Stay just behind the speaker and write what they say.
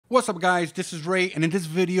What's up guys, this is Ray, and in this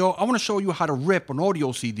video I want to show you how to rip an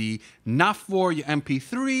audio CD, not for your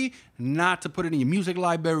MP3, not to put it in your music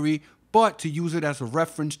library, but to use it as a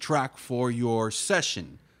reference track for your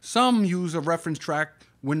session. Some use a reference track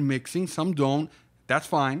when mixing, some don't, that's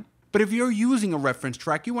fine. But if you're using a reference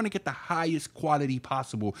track, you want to get the highest quality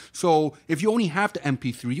possible. So if you only have the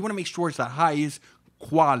MP3, you want to make sure it's the highest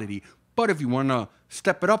quality. But if you want to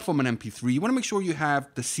step it up from an MP3, you want to make sure you have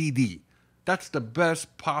the CD. That's the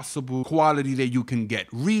best possible quality that you can get.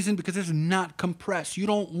 Reason, because it's not compressed. You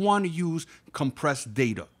don't want to use compressed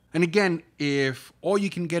data. And again, if all you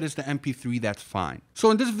can get is the MP3, that's fine. So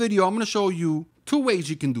in this video, I'm going to show you two ways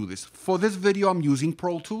you can do this. For this video, I'm using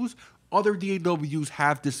Pro Tools. Other DAWs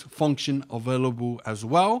have this function available as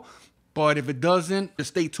well. But if it doesn't, just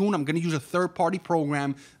stay tuned. I'm going to use a third-party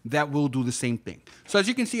program that will do the same thing. So as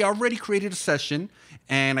you can see, I already created a session,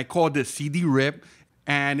 and I called it CD-RIP.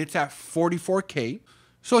 And it's at 44K.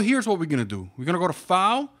 So here's what we're gonna do. We're gonna go to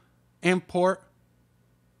File, Import,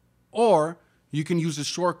 or you can use the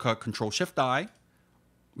shortcut Control-Shift-I.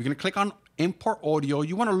 We're gonna click on Import Audio.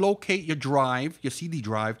 You wanna locate your drive, your CD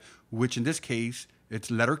drive, which in this case, it's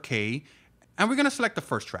letter K. And we're gonna select the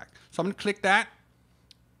first track. So I'm gonna click that.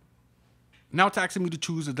 Now it's asking me to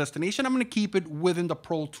choose a destination. I'm gonna keep it within the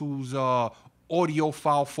Pro Tools audio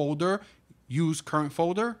file folder. Use current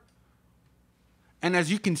folder. And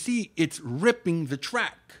as you can see, it's ripping the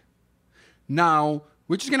track. Now,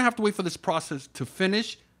 we're just gonna have to wait for this process to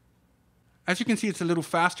finish. As you can see, it's a little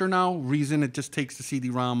faster now. Reason, it just takes the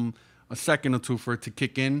CD-ROM a second or two for it to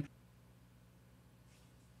kick in.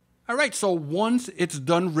 All right, so once it's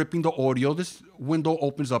done ripping the audio, this window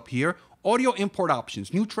opens up here. Audio import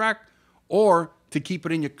options, new track, or to keep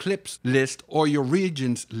it in your clips list or your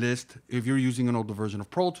regions list if you're using an older version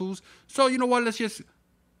of Pro Tools. So you know what, let's just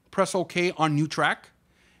press OK on new track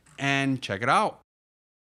and check it out.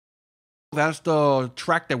 That's the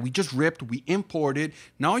track that we just ripped, we imported.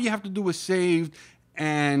 Now all you have to do is save,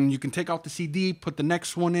 and you can take out the CD, put the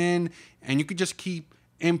next one in, and you could just keep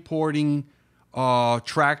importing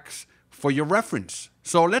tracks for your reference.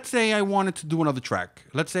 So let's say I wanted to do another track.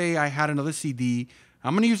 Let's say I had another CD.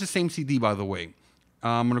 I'm gonna use the same CD, by the way.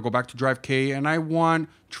 I'm gonna go back to drive K, and I want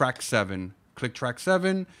track 7. Click track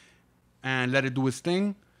 7 and let it do its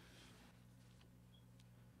thing.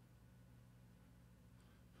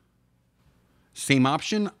 Same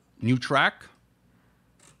option, new track.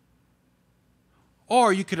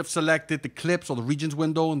 Or you could have selected the clips or the regions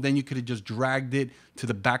window, and then you could have just dragged it to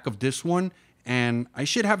the back of this one. And I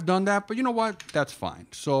should have done that, but you know what? That's fine.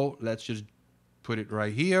 So let's just put it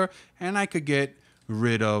right here, and I could get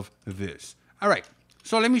rid of this. All right,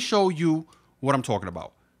 so let me show you what I'm talking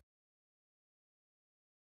about.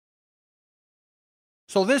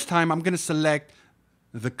 So this time I'm gonna select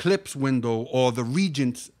the clips window or the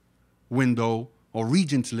regions window or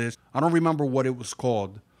regions list. I don't remember what it was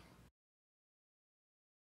called.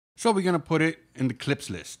 So we're gonna put it in the clips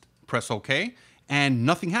list. Press OK, and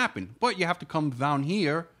nothing happened. But you have to come down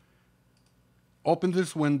here, open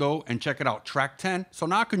this window, and check it out, track 10. So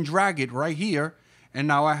now I can drag it right here, and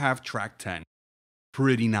now I have track 10.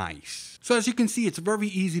 Pretty nice. So as you can see, it's very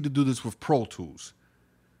easy to do this with Pro Tools.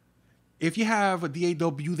 If you have a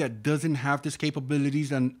DAW that doesn't have this capabilities,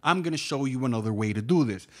 then I'm going to show you another way to do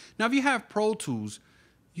this. Now, if you have Pro Tools,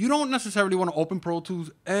 you don't necessarily want to open Pro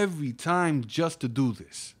Tools every time just to do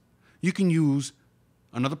this. You can use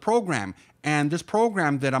another program. And this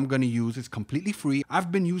program that I'm going to use is completely free.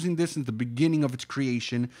 I've been using this since the beginning of its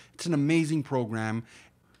creation. It's an amazing program.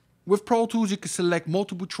 With Pro Tools, you can select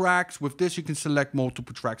multiple tracks. With this, you can select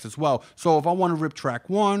multiple tracks as well. So if I want to rip track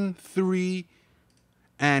 1, 3,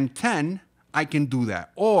 and 10, I can do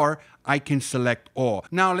that. Or I can select all.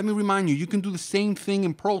 Now, let me remind you, you can do the same thing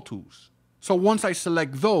in Pro Tools. So once I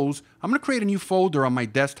select those, I'm gonna create a new folder on my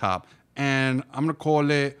desktop, and I'm gonna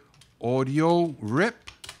call it Audio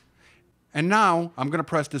Rip. And now I'm gonna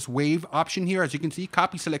press this wave option here. As you can see,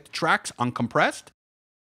 copy select tracks uncompressed.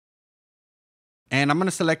 And I'm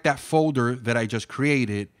gonna select that folder that I just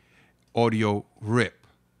created, Audio Rip.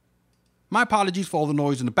 My apologies for all the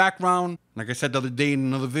noise in the background. Like I said the other day in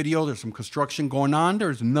another video, there's some construction going on.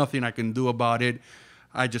 There's nothing I can do about it.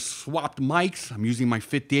 I just swapped mics. I'm using my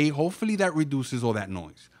 58. Hopefully that reduces all that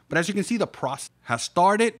noise. But as you can see, the process has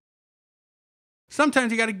started.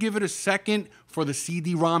 Sometimes you got to give it a second for the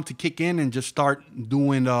CD-ROM to kick in and just start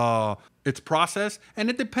doing its process. And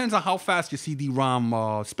it depends on how fast your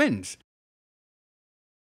CD-ROM spins.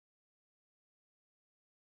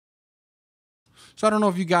 So I don't know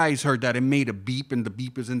if you guys heard that. It made a beep, and the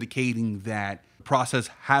beep is indicating that the process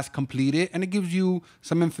has completed, and it gives you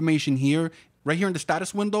some information here. Right here in the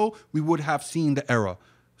status window, we would have seen the error.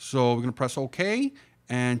 So we're gonna press OK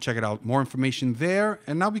and check it out. More information there.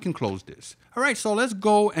 And now we can close this. All right, so let's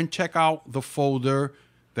go and check out the folder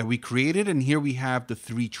that we created. And here we have the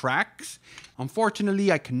 3 tracks.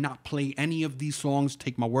 Unfortunately, I cannot play any of these songs.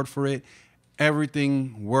 Take my word for it.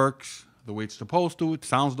 Everything works the way it's supposed to. It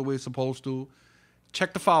sounds the way it's supposed to.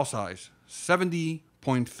 Check the file size,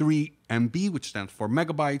 70.3 MB, which stands for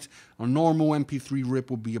megabytes. A normal MP3 rip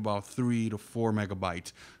will be about 3 to 4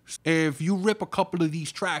 megabytes. If you rip a couple of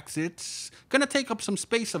these tracks, it's gonna take up some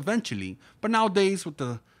space eventually. But nowadays, with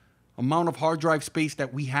the amount of hard drive space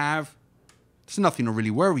that we have, it's nothing to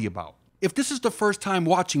really worry about. If this is the first time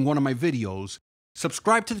watching one of my videos,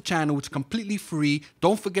 subscribe to the channel. It's completely free.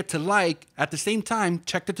 Don't forget to like. At the same time,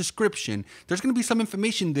 check the description. There's going to be some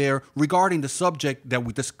information there regarding the subject that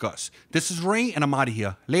we discuss. This is Ray, and I'm out of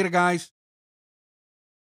here. Later, guys.